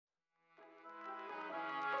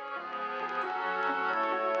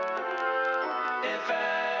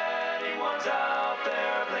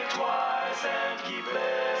twice and keep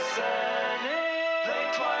listening.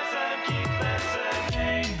 Think twice and keep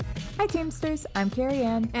listening. Hi Teamsters, I'm Carrie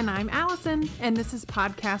Ann. And I'm Allison, and this is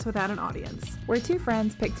Podcast Without an Audience. We're two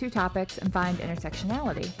friends pick two topics and find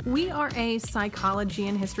intersectionality. We are a psychology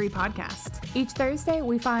and history podcast. Each Thursday,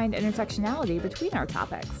 we find intersectionality between our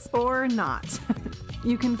topics. Or not.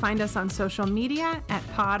 You can find us on social media at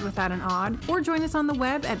Pod Without an Odd, or join us on the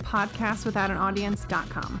web at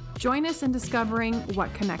podcastwithoutanaudience.com. Join us in discovering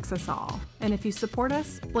what connects us all. And if you support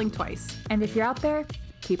us, blink twice. And if you're out there,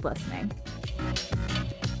 keep listening.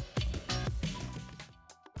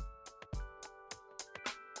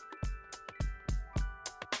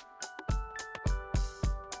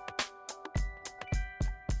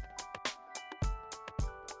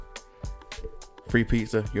 Free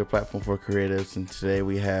Pizza, your platform for creatives, and today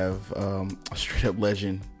we have a straight up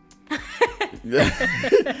legend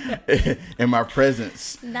in my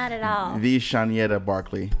presence. Not at all. The Shanietta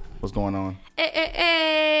Barkley. What's going on?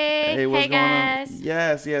 Hey, What's going guys. on?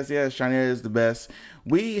 Yes. Shanietta is the best.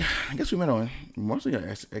 I guess we met on mostly, in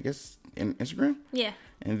Instagram. Yeah.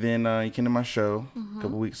 And then you came to my show a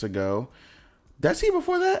couple weeks ago. Did I see you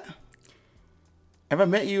before that? Have I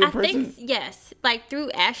met you in person? I think, yes. Like,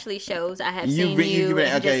 through Ashley shows, I have You've seen been- you. you've been-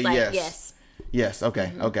 and okay, just like, yes. yes. Yes.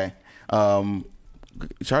 Okay. Okay.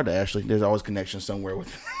 Shout out to Ashley. There's always connection somewhere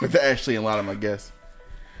with Ashley and a lot of my guests.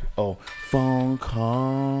 Oh, phone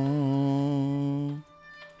call.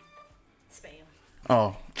 Spam.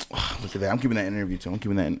 Oh, look at that. I'm keeping that in interview too. I'm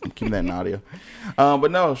keeping that in audio.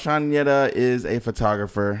 But no, Shanietta is a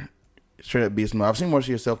photographer. Straight up beast mode. I've seen most of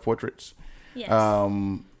your self portraits. Yes.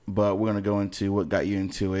 But we're gonna go into what got you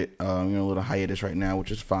into it. You're in a little hiatus right now,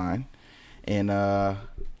 which is fine. And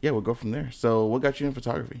we'll go from there. So, what got you in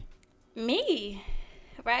photography? Me.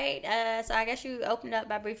 Right. So I guess you opened up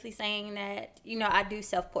by briefly saying that, I do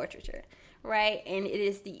self-portraiture. Right. And it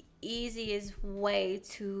is the easiest way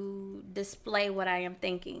to display what I am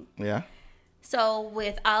thinking. Yeah. So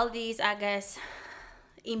with all these, I guess,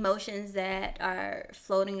 emotions that are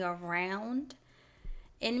floating around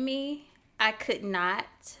in me, I could not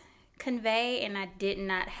convey, and I did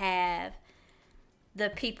not have the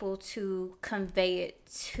people to convey it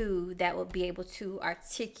to that would be able to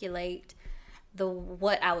articulate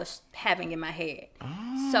what I was having in my head.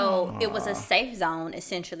 So it was a safe zone,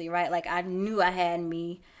 essentially, right? Like, I knew I had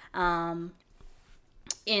me, and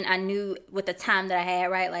I knew with the time that I had,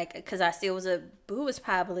 right? Like, because I still was Boo was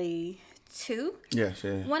probably 2. Yes.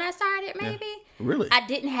 Yeah. When I started, maybe. Yeah. Really? I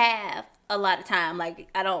didn't have a lot of time. Like,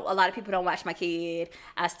 a lot of people don't watch my kid.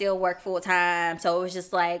 I still work full time. So it was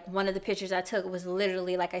just like, one of the pictures I took was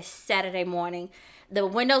literally like a Saturday morning. The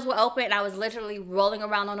windows were open and I was literally rolling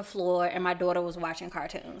around on the floor and my daughter was watching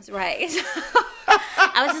cartoons, right?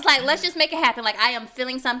 I was just like, let's just make it happen. Like, I am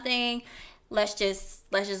feeling something. Let's just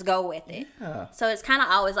go with it. Yeah. So it's kind of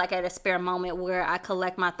always like at a spare moment where I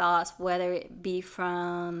collect my thoughts, whether it be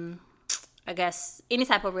from, I guess, any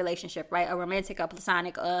type of relationship, right? A romantic, a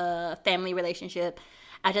platonic, family relationship.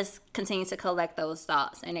 I just continue to collect those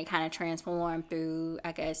thoughts and they kind of transform through,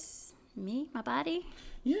 I guess, me, my body.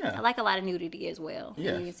 Yeah. I like a lot of nudity as well.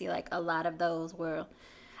 Yeah. You can see like a lot of those were,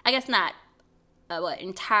 I guess not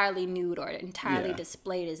entirely nude or entirely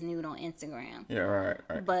displayed as nude on Instagram. Yeah. Right.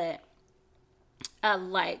 But I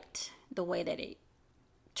liked the way that it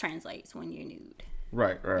translates when you're nude.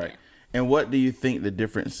 Right. And what do you think the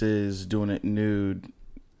difference is doing it nude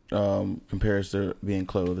compares to being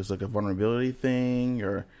clothed? Is it like a vulnerability thing,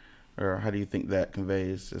 or how do you think that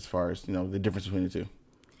conveys as far as, the difference between the two?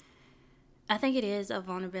 I think it is a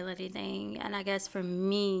vulnerability thing, and I guess for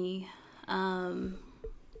me,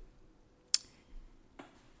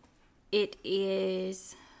 it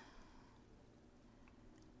is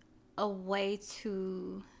a way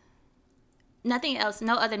to, nothing else,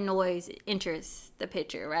 no other noise enters the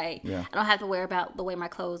picture, right? Yeah. I don't have to worry about the way my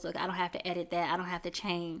clothes look. I don't have to edit that. I don't have to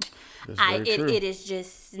change. That's very true. It is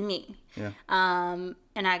just me. Yeah.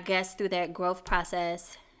 And I guess through that growth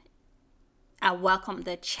process, I welcome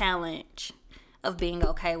the challenge of being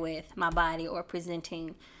okay with my body or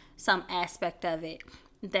presenting some aspect of it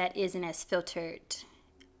that isn't as filtered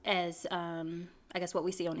as, I guess, what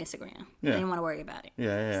we see on Instagram. Yeah. I didn't want to worry about it.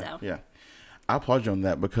 Yeah. So. I applaud you on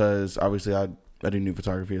that because obviously I do nude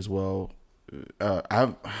photography as well.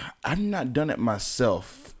 I've not done it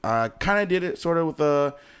myself. I kind of did it sort of with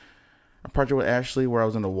a project with Ashley where I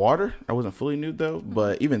was in the water. I wasn't fully nude though,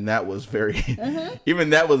 but even that was very,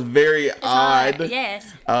 odd. Hard.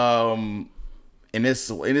 Yes. and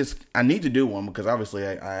it's I need to do one because obviously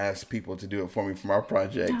I asked people to do it for me for my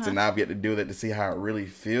projects, and I've yet to do that to see how it really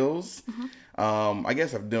feels. I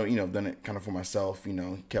guess I've done it kind of for myself,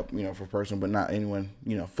 kept for person, but not anyone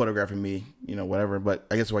photographing me, whatever. But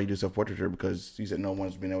I guess why you do self-portraiture, because you said no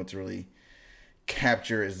one's been able to really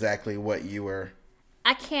capture exactly what you were.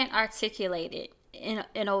 I can't articulate it in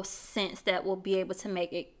a sense that will be able to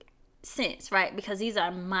make it sense, right? Because these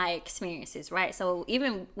are my experiences, right? So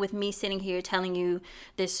even with me sitting here telling you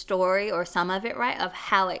this story or some of it, right, of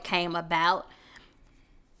how it came about,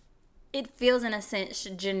 it feels in a sense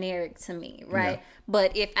generic to me, right? Yeah.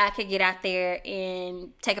 But if I could get out there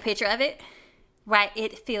and take a picture of it, right,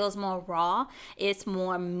 it feels more raw, it's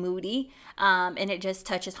more moody, and it just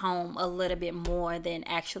touches home a little bit more than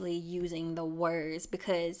actually using the words,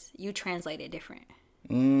 because you translate it different.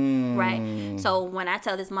 Right? So when I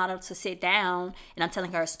tell this model to sit down and I'm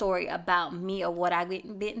telling her a story about me or what I've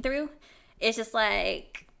been through, it's just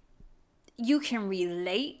like you can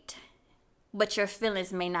relate, but your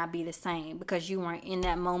feelings may not be the same because you weren't in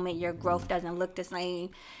that moment. Your growth doesn't look the same.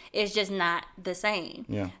 It's just not the same.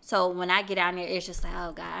 Yeah. So when I get out there, it's just like,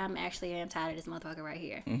 oh God, I am tired of this motherfucker right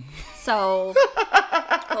here. So,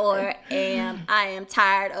 or I am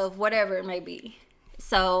tired of whatever it may be.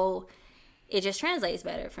 So it just translates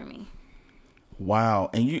better for me. Wow.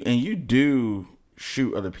 And you do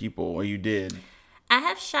shoot other people, or you did? I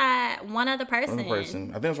have shot one other person. I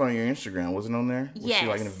think it was on your Instagram. Was it on there? Was she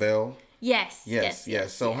like in a veil? Yes.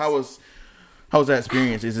 So how was that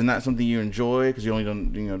experience? Is it not something you enjoy because you only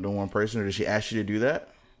done one person, or did she ask you to do that?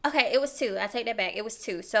 Okay, it was two. I take that back. It was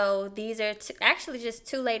two. So these are actually just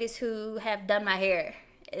two ladies who have done my hair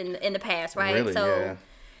in the past, right? Really? So yeah.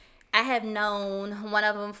 I have known one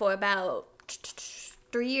of them for about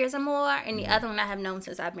 3 years or more, and the other one I have known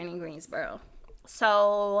since I've been in Greensboro.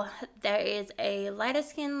 So there is a lighter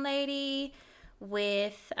skinned lady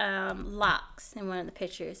with locks in one of the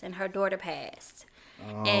pictures, and her daughter passed.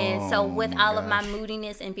 And so with all of my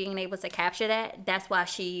moodiness and being able to capture that, that's why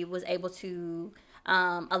she was able to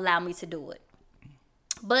allow me to do it.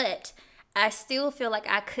 But I still feel like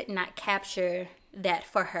I could not capture that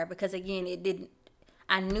for her because, again,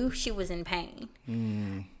 I knew she was in pain.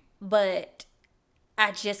 But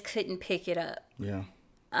I just couldn't pick it up. Yeah.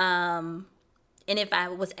 And if I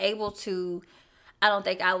was able to, I don't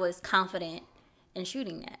think I was confident in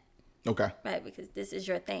shooting that. Okay. Right, because this is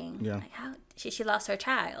your thing. Yeah. Like how she lost her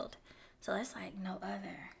child, so it's like no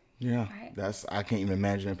other. Yeah. Right? I can't even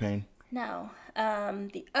imagine the pain. No.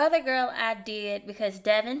 The other girl I did because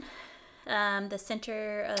Devin, the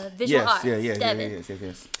Center of Visual Arts. Devin,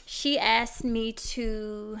 Yes. She asked me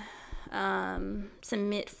to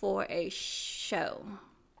submit for a show.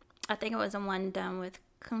 I think it was the one done with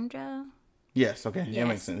Kundra. Yes. Okay. Yeah, Yes.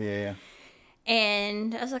 makes sense. Yeah.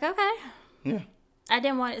 And I was like, okay. Yeah. I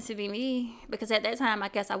didn't want it to be me because at that time, I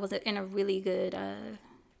guess I was in a really good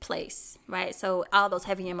place, right? So all those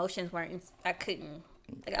heavy emotions I couldn't,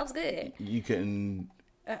 like I was good. You couldn't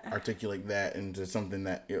articulate that into something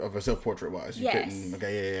that of a self-portrait wise. You Yes. couldn't.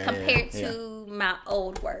 Okay. Yeah. Compared to my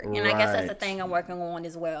old work. And I guess that's the thing I'm working on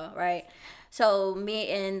as well, right? So me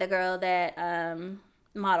and the girl that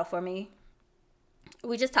modeled for me,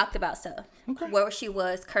 we just talked about stuff. Okay. Where she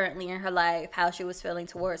was currently in her life, how she was feeling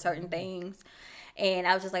towards certain things. And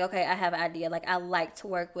I was just like, okay, I have an idea. Like, I like to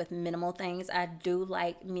work with minimal things. I do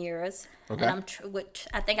like mirrors. Okay. And which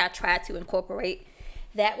I think I tried to incorporate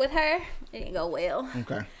that with her. It didn't go well.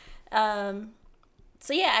 Okay.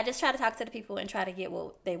 So, yeah, I just try to talk to the people and try to get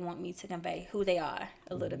what they want me to convey, who they are,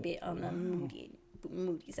 a little bit on the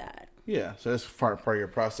moody side. Yeah. So that's part of your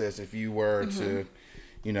process. If you were to,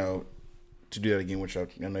 to do that again, which I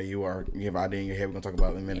know you have an idea in your head. We're going to talk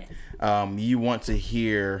about it in a minute. Yes. You want to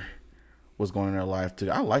hear what's going on in their life too.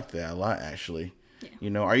 I like that a lot, actually.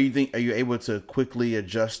 Yeah. Are you able to quickly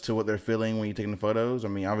adjust to what they're feeling when you're taking the photos? I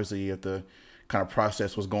mean, obviously you have to kind of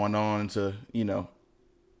process what's going on to,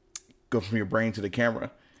 go from your brain to the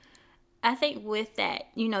camera. I think with that,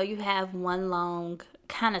 you have one long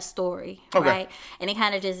kind of story, Okay. right? And it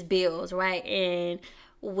kind of just builds, right? And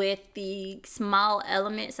with the small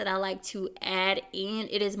elements that I like to add in,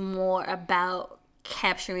 it is more about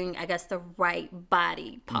capturing, I guess, the right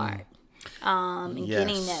body part. And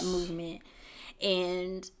getting that movement.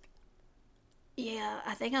 And yeah,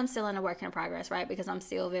 I think I'm still in a work in progress, right? Because I'm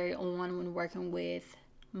still very on when working with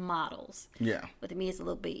models. Yeah. But to me, it's a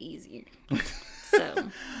little bit easier.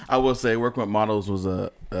 So I will say working with models was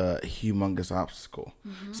a humongous obstacle,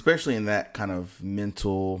 especially in that kind of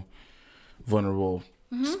mental, vulnerable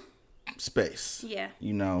space. Yeah.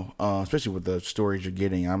 You know, especially with the stories you're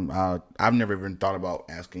getting. I've never even thought about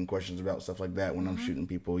asking questions about stuff like that when I'm shooting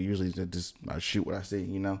people. Usually I shoot what I see,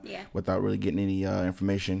 you know, without really getting any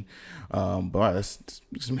information. But wow, that's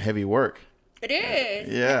some heavy work. It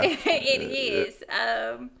is. Yeah. It is.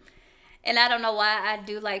 And I don't know why I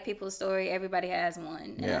do like people's story. Everybody has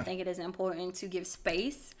one. And I think it is important to give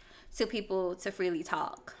space to people to freely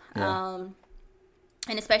talk. Yeah.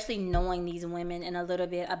 And especially knowing these women and a little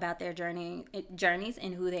bit about their journeys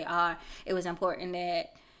and who they are. It was important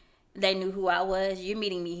that they knew who I was. You're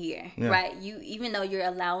meeting me here, right? Even though you're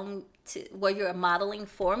you're modeling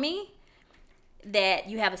for me, that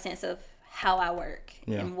you have a sense of how I work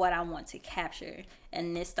and what I want to capture.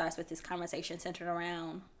 And this starts with this conversation centered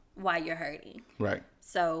around why you're hurting. Right.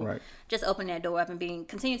 So just open that door up and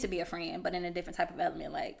continue to be a friend, but in a different type of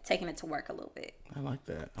element, like taking it to work a little bit. I like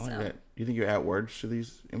that. I like that. You think you add words to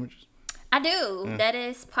these images? I do. That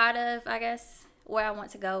is part of, I guess, where I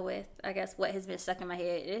want to go with, I guess, what has been stuck in my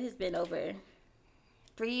head. It has been over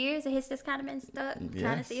 3 years. It has just kind of been stuck.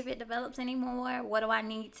 Trying to see if it develops anymore. What do I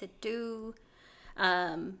need to do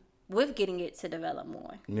with getting it to develop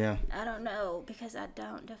more? Yeah. I don't know, because I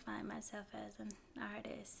don't define myself as an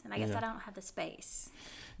artist. And I guess I don't have the space.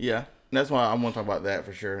 Yeah. And that's why I want to talk about that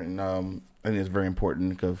for sure. And I think it's very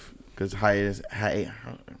important because hiatuses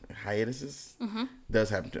does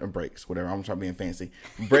happen to breaks, whatever. I'm trying being fancy.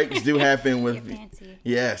 Breaks do happen with fancy.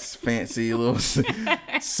 Yes, fancy little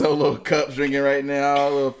solo cups drinking right now, a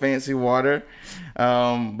little fancy water.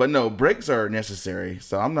 But no, breaks are necessary.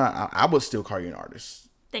 So I would still call you an artist.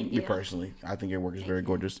 Thank you. Me personally, I think your work is very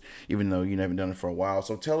gorgeous, even though you haven't done it for a while.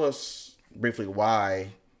 So tell us briefly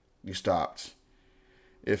why you stopped.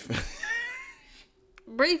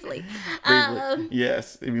 Briefly.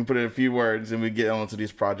 Yes. If you put in a few words and we get onto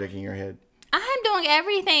this project in your head. I'm doing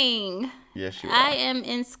everything. Yes, you are. I am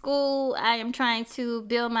in school. I am trying to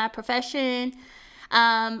build my profession.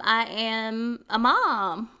 I am a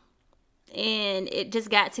mom. And it just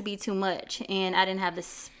got to be too much. And I didn't have the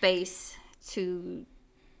space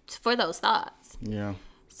for those thoughts. Yeah.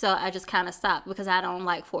 So I just kind of stopped because I don't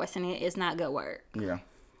like forcing it. It's not good work. Yeah.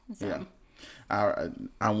 So. Yeah.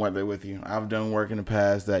 I'm right there with you. I've done work in the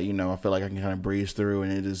past that, you know, I feel like I can kind of breeze through,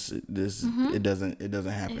 and it doesn't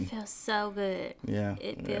happen. It feels so good. Yeah.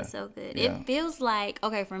 It feels so good. Yeah. It feels like,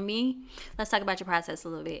 okay, for me, let's talk about your process a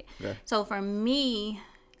little bit. Yeah. So for me,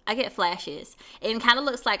 I get flashes. It kind of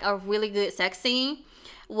looks like a really good sex scene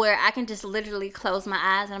where I can just literally close my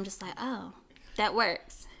eyes and I'm just like, oh, that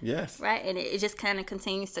works. Yes. Right? And it just kind of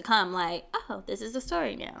continues to come like, oh, this is the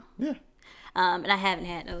story now. Yeah. And I haven't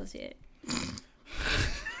had those yet.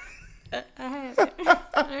 I haven't.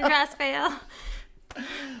 Dry spell.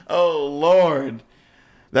 Oh Lord,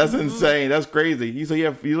 that's insane. That's crazy. You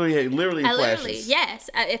literally flashes. Yes.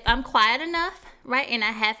 If I'm quiet enough, right, and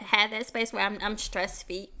I have had that space where I'm stress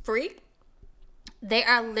free, there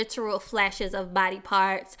are literal flashes of body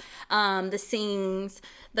parts, the scenes,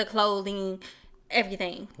 the clothing,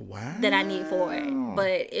 everything that I need for it.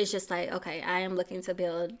 But it's just like, okay, I am looking to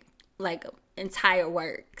build like entire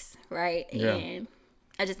works, right? Yeah. And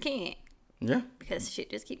I just can't. Yeah. Because shit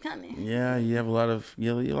just keep coming. Yeah, you have a lot of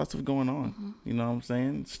stuff going on. You know what I'm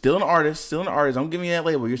saying? Still an artist. Don't give me that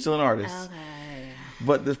label. You're still an artist. Okay.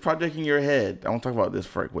 But this project in your head, I want to talk about this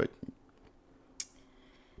for a quick.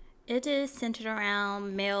 It is centered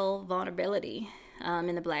around male vulnerability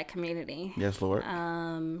in the Black community. Yes, Lord.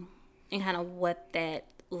 And kind of what that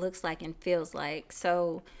looks like and feels like.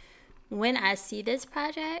 So when I see this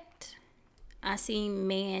project, I see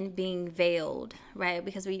men being veiled, right?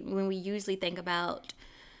 Because when we usually think about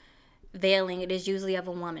veiling, it is usually of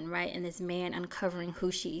a woman, right? And this man uncovering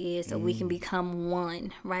who she is so we can become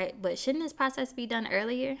one, right? But shouldn't this process be done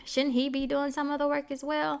earlier? Shouldn't he be doing some of the work as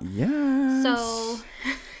well? Yes. So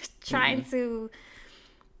trying to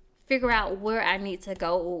figure out where I need to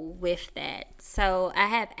go with that. So I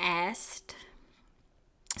have asked.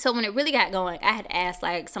 So when it really got going, I had asked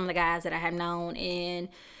like some of the guys that I have known, and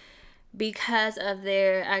because of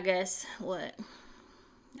their, I guess,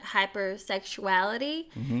 hypersexuality,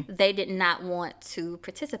 they did not want to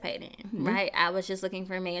participate in, right? I was just looking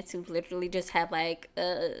for a man to literally just have like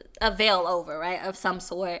a veil over, right, of some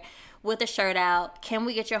sort, with a shirt out. Can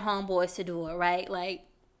we get your homeboys to do it, right? Like,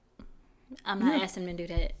 I'm not asking them to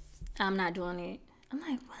do that. I'm not doing it. I'm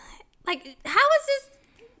like, what? Like, how is this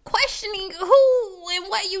questioning who and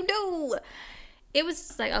what you do? It was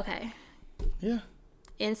just like, okay. Yeah.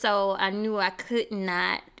 And so I knew I could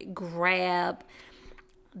not grab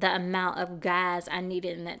the amount of guys I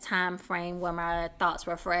needed in that time frame where my thoughts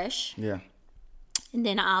were fresh. Yeah. And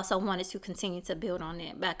then I also wanted to continue to build on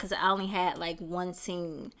it because I only had like one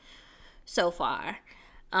scene so far.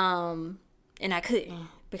 And I couldn't,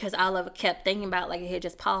 because all of it kept thinking about, like, it had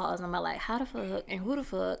just paused. I'm like, how the fuck and who the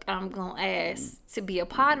fuck I'm going to ask to be a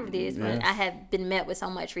part of this? But I have been met with so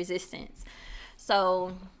much resistance.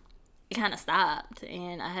 So it kind of stopped,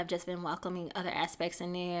 and I have just been welcoming other aspects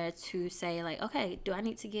in there to say, like, okay, do I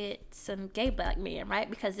need to get some gay black men, right?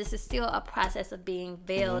 Because this is still a process of being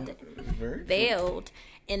veiled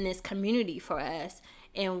in this community for us.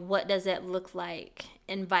 And what does that look like,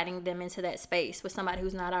 inviting them into that space with somebody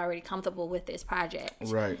who's not already comfortable with this project?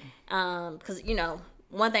 Right. Because, you know,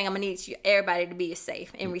 one thing I'm going to need everybody to be is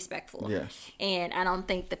safe and respectful. Yes. And I don't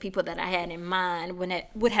think the people that I had in mind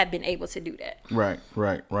would have been able to do that. Right.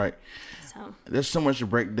 So There's so much to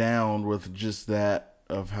break down with just that,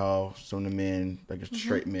 of how some of the men, like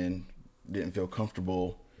straight men, didn't feel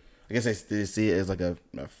comfortable. I guess they see it as like a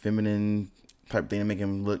feminine type thing to make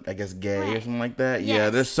him look, I guess, gay or something like that. Yes. Yeah,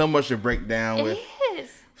 there's so much to break down with, is.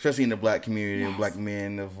 especially in the black community, of black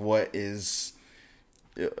men, of what is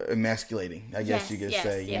emasculating, I guess you could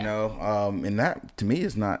say, you know. And that to me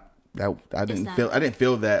is not that. I didn't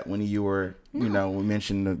feel that when you were, you know, we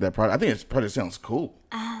mentioned that project. I think this project sounds cool.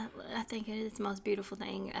 I think it is the most beautiful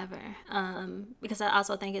thing ever. Because I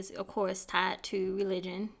also think it's, of course, tied to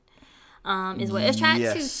religion. Is what it's tied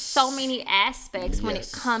to so many aspects when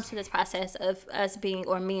it comes to this process of us being,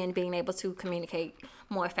 or men being able to communicate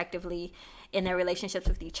more effectively in their relationships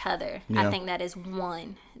with each other. I think that is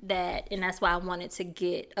one and that's why I wanted to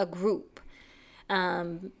get a group.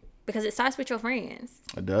 Because it starts with your friends.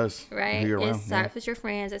 It does. Right? It starts with your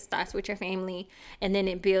friends. It starts with your family. And then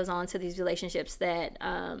it builds on to these relationships that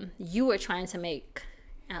you are trying to make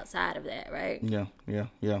outside of that, right? Yeah.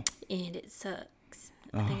 And it sucks.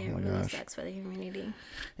 I think it really sucks for the community.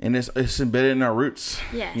 And it's embedded in our roots.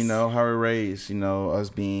 Yes. You know, how we're raised, you know, us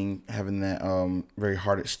having that very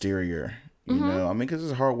hard exterior. You know, I mean, because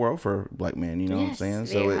it's a hard world for black men, you know what I'm saying?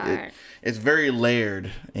 So it's very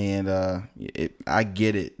layered, and I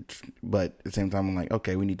get it, but at the same time, I'm like,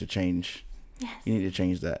 okay, we need to change. Yes. You need to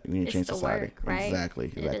change that. We need to change society. Work, right?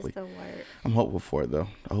 Exactly. It is the work. I'm hopeful for it, though.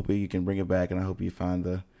 I hope you can bring it back, and I hope you find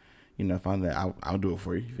that. I'll do it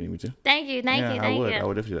for you if you need me to. Thank you. I would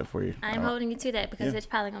definitely do that for you. I'm holding you to that, because it's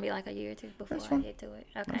probably gonna be like a year or two before I get to it.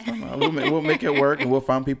 Okay. We'll make it work, and we'll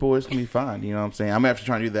find people. It's gonna be fine. You know what I'm saying? I'm actually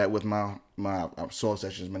trying to do that with my soul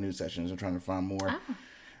sessions, my new sessions. I'm trying to find more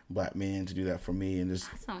black men to do that for me, and just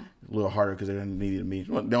a little harder because they don't need me.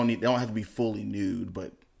 Well, they don't have to be fully nude,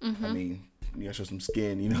 but I mean, you gotta show some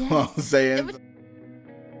skin. You know what I'm saying?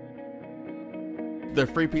 The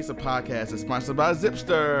Free Pizza Podcast is sponsored by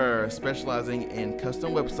Zipster, specializing in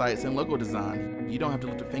custom websites and logo design. You don't have to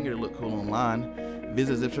lift a finger to look cool online.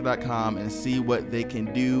 Visit Zipster.com and see what they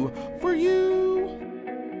can do for you.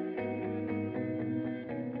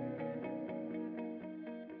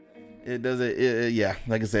 It does it. Yeah,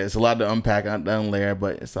 like I said, it's a lot to unpack, unlayer,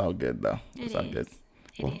 but it's all good though. It's all good.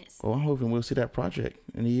 It is. Well, I'm hoping we'll see that project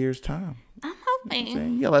in a year's time. I'm hoping.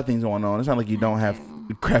 You got a lot of things going on. It's not like you don't have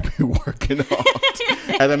crap you're working on.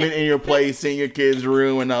 As I'm in your place, seeing your kid's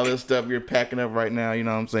room and all this stuff you're packing up right now, you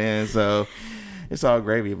know what I'm saying? So it's all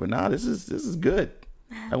gravy. But nah, this is good.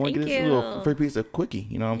 I want to get this little free piece of quickie,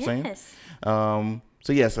 you know what I'm saying?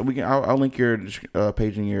 So yeah, so I'll link your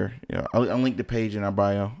page in your, I'll link the page in our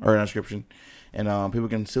bio or in our description. And people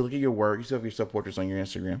can still look at your work. You still have your self-portraits on your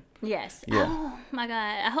Instagram. Yes. Yeah. Oh, my God.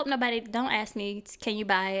 I hope don't ask me, can you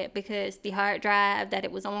buy it? Because the hard drive that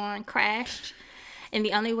it was on crashed. And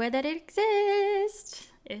the only way that it exists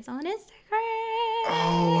is on Instagram.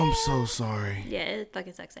 Oh, I'm so sorry. Yeah, it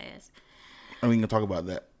fucking sucks ass. And we can talk about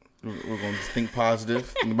that. We're going to think positive.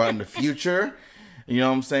 Think about in the future. You know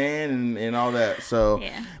what I'm saying? And all that. So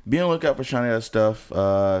be on the lookout for Shaunetta's stuff.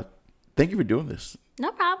 Thank you for doing this.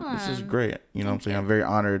 No problem. This is great. You know what I'm saying? I'm very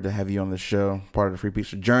honored to have you on the show, part of the Free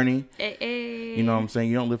Pizza journey. Hey. You know what I'm saying?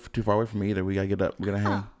 You don't live too far away from me either. We got to get up. We're going to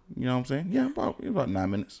hang. You know what I'm saying? Yeah, about 9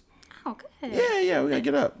 minutes. Oh, good. Yeah, we got to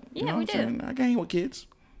get up. Yeah, you know we what do. I'm saying? I can hang with kids.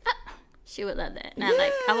 She would love that. And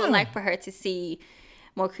I would like for her to see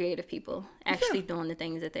more creative people actually doing the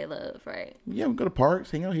things that they love, right? Yeah, we go to parks,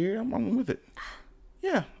 hang out here. I'm with it.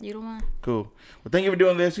 Yeah. You the one? Cool. Well, thank you for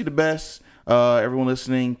doing this. You're the best. Everyone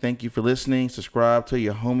listening, thank you for listening. Subscribe, tell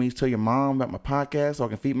your homies, tell your mom about my podcast so I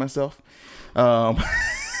can feed myself.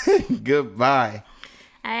 Goodbye.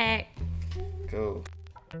 All right. Cool.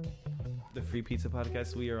 The Free Pizza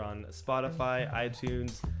Podcast. We are on Spotify,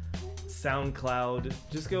 iTunes, SoundCloud.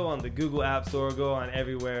 Just go on the Google App Store. Go on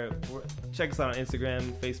everywhere. Check us out on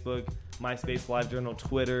Instagram, Facebook, MySpace, LiveJournal,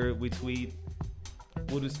 Twitter. We tweet.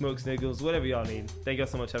 We'll do smoke signals, whatever y'all need. Thank y'all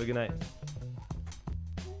so much. Have a good night.